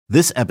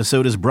This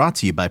episode is brought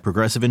to you by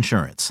Progressive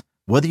Insurance.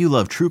 Whether you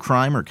love true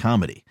crime or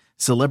comedy,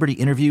 celebrity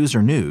interviews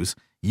or news,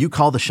 you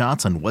call the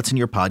shots on what's in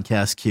your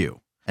podcast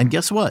queue. And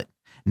guess what?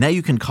 Now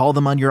you can call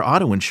them on your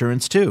auto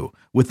insurance too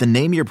with the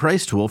Name Your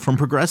Price tool from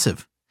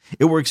Progressive.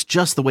 It works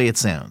just the way it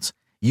sounds.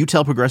 You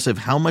tell Progressive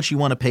how much you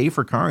want to pay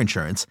for car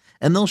insurance,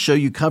 and they'll show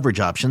you coverage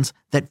options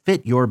that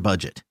fit your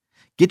budget.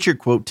 Get your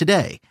quote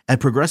today at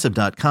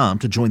Progressive.com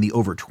to join the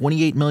over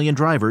 28 million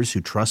drivers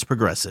who trust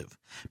Progressive.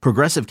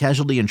 Progressive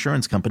Casualty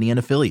Insurance Company and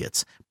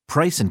Affiliates.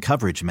 Price and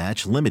coverage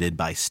match limited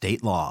by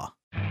state law.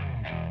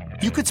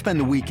 You could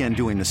spend the weekend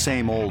doing the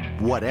same old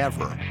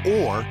whatever,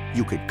 or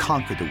you could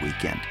conquer the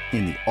weekend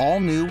in the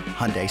all-new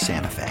Hyundai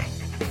Santa Fe.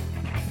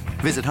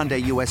 Visit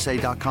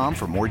HyundaiUSA.com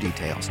for more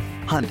details.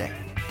 Hyundai,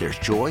 there's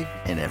joy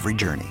in every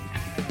journey.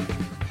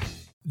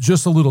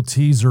 Just a little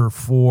teaser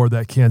for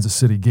that Kansas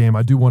City game.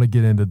 I do want to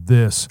get into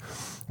this.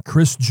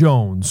 Chris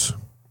Jones,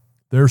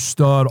 their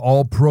stud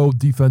all-pro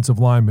defensive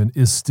lineman,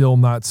 is still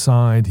not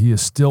signed. He is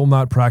still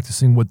not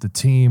practicing with the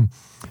team.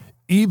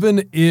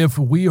 Even if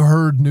we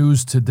heard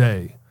news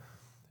today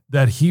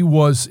that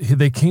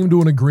they came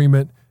to an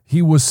agreement,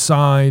 he was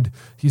signed,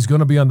 he's going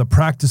to be on the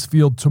practice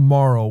field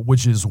tomorrow,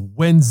 which is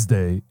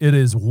Wednesday. It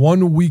is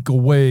 1 week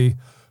away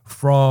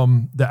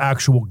from the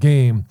actual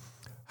game.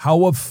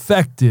 How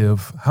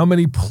effective, how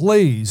many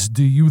plays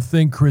do you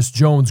think Chris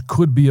Jones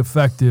could be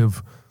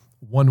effective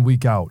 1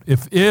 week out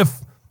if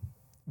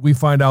we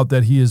find out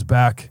that he is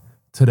back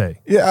today?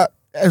 Yeah,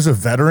 as a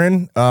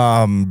veteran,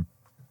 I'm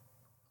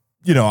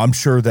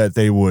sure that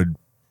they would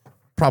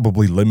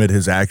probably limit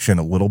his action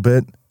a little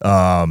bit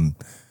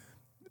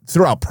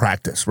throughout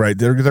practice, right?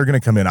 They're going to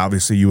come in.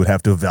 Obviously, you would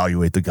have to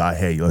evaluate the guy.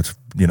 Hey, let's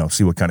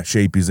see what kind of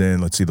shape he's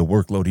in. Let's see the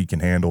workload he can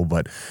handle.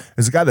 But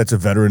as a guy that's a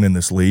veteran in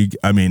this league,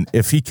 I mean,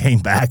 if he came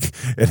back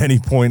at any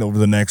point over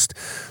the next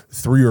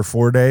 3 or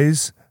 4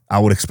 days, I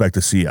would expect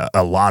to see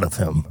a lot of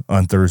him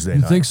on Thursday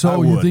night. You think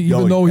so?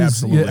 Even though he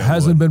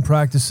hasn't been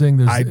practicing,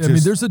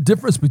 there's a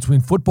difference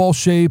between football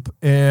shape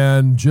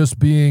and just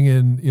being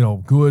in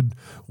good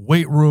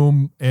weight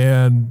room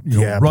and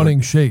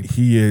running shape.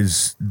 He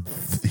is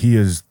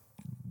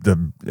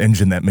the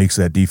engine that makes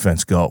that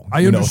defense go.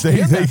 I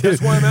understand that.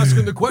 That's why I'm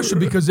asking the question,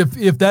 because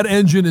if that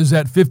engine is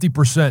at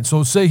 50%,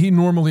 so say he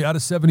normally out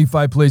of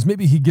 75 plays,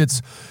 maybe he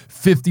gets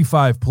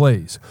 55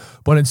 plays.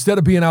 But instead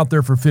of being out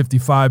there for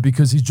 55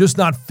 because he's just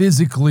not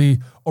physically,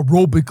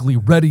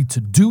 aerobically ready to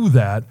do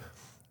that,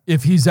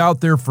 if he's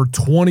out there for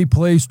 20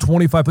 plays,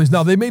 25 plays,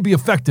 now they may be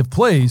effective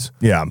plays.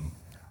 Yeah.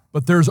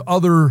 But there's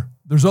other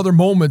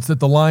moments that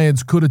the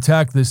Lions could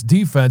attack this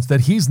defense that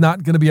he's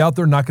not going to be out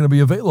there, not going to be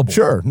available.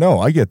 Sure. No,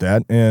 I get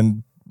that.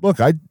 And look,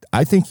 I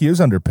think he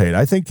is underpaid.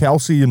 I think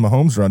Kelsey and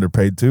Mahomes are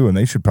underpaid too, and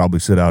they should probably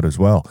sit out as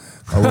well.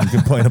 I wouldn't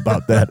complain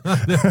about that.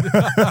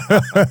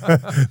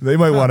 They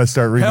might want to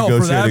start renegotiating. Hell,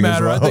 for that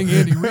matter, as well. I think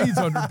Andy Reid's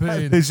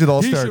underpaid. They should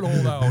all start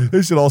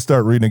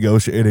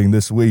renegotiating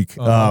this week.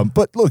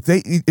 But look,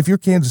 if you're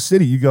Kansas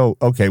City, you go,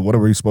 okay, what are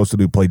we supposed to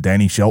do? Play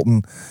Danny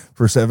Shelton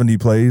for 70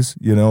 plays?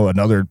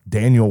 Another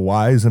Daniel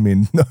Wise? I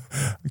mean, I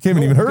can't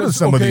even heard of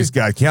some of these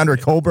guys.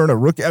 Keandre Colburn, a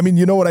rookie. I mean,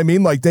 you know what I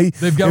mean? Like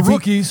they've got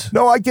rookies.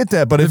 No, I get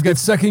that, but they've got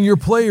second-year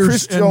players.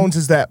 Chris Jones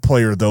is that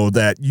player, though,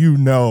 that you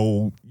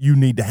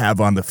need to have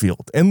on the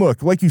field. And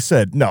look, like you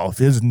said, no, if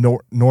his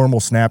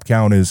normal snap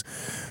count is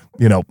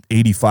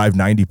 85,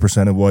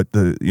 90% of what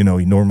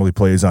he normally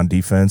plays on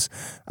defense,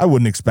 I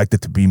wouldn't expect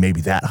it to be maybe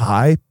that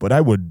high, but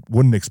I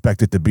wouldn't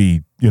expect it to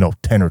be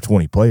 10 or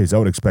 20 plays. I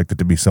would expect it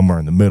to be somewhere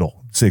in the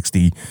middle,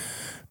 60,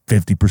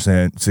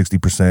 50%,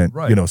 60%,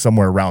 right.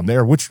 Somewhere around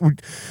there, which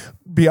would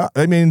be,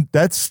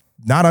 that's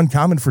not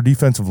uncommon for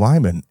defensive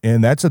linemen,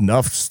 and that's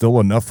still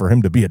enough for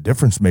him to be a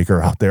difference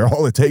maker out there.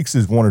 All it takes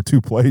is 1 or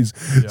 2 plays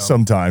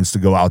sometimes to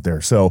go out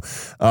there. So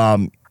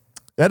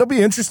that'll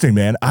be interesting,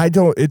 man.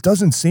 It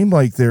doesn't seem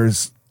like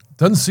there's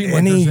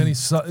any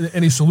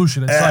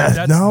solution in sight.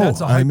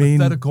 That's a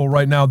hypothetical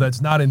right now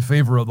that's not in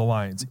favor of the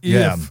Lions.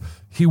 If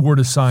he were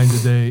to sign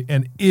today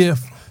and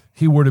if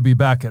he were to be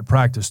back at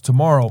practice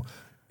tomorrow,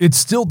 it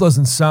still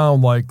doesn't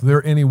sound like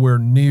they're anywhere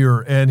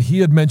near. And he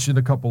had mentioned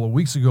a couple of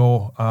weeks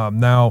ago,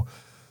 when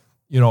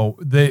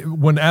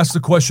asked the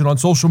question on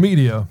social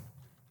media,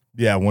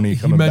 when he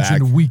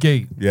mentioned back. week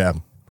 8. Yeah.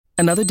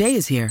 Another day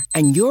is here,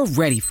 and you're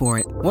ready for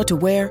it. What to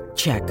wear?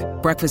 Check.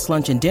 Breakfast,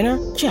 lunch, and dinner?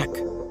 Check.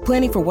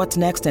 Planning for what's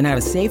next and how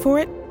to save for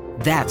it?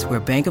 That's where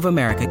Bank of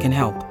America can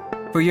help.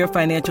 For your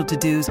financial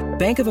to-dos,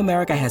 Bank of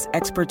America has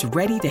experts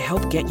ready to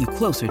help get you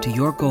closer to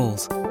your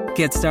goals.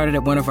 Get started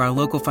at one of our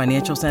local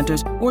financial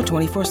centers or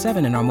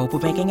 24/7 in our mobile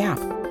banking app.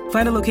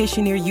 Find a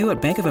location near you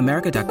at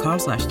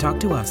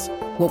bankofamerica.com/talktous.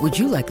 What would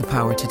you like the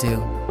power to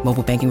do?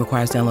 Mobile banking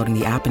requires downloading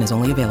the app and is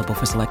only available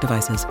for select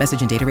devices.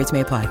 Message and data rates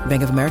may apply.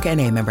 Bank of America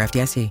N.A., member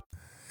FDIC.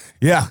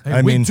 Yeah,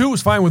 hey, week 2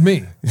 is fine with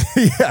me.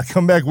 Yeah,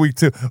 come back week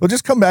 2. Well,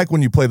 just come back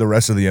when you play the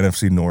rest of the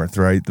NFC North,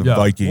 right? The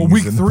Vikings. Well,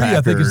 week and 3, the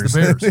I think, is the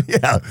Bears.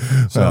 Yeah.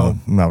 So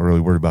I'm not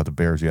really worried about the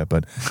Bears yet,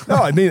 but no,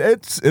 I mean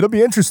it'll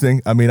be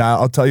interesting. I mean,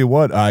 I'll tell you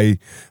what, I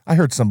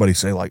heard somebody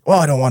say like,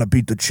 "Well, I don't want to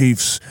beat the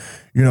Chiefs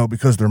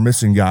because they're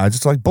missing guys.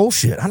 It's like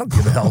bullshit. I don't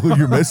give a hell who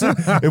you're missing.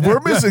 If we're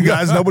missing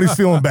guys, nobody's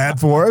feeling bad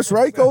for us,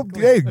 right?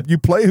 Hey, you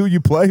play who you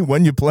play,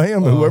 when you play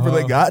them, whoever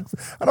they got.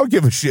 I don't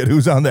give a shit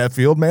who's on that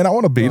field, man. I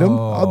want to beat them.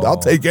 I'll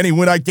take any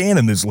win I can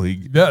in this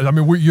league. Yeah, I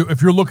mean,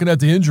 if you're looking at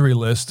the injury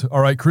list,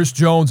 all right, Chris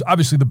Jones,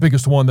 obviously the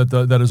biggest one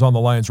that is on the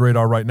Lions'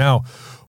 radar right now.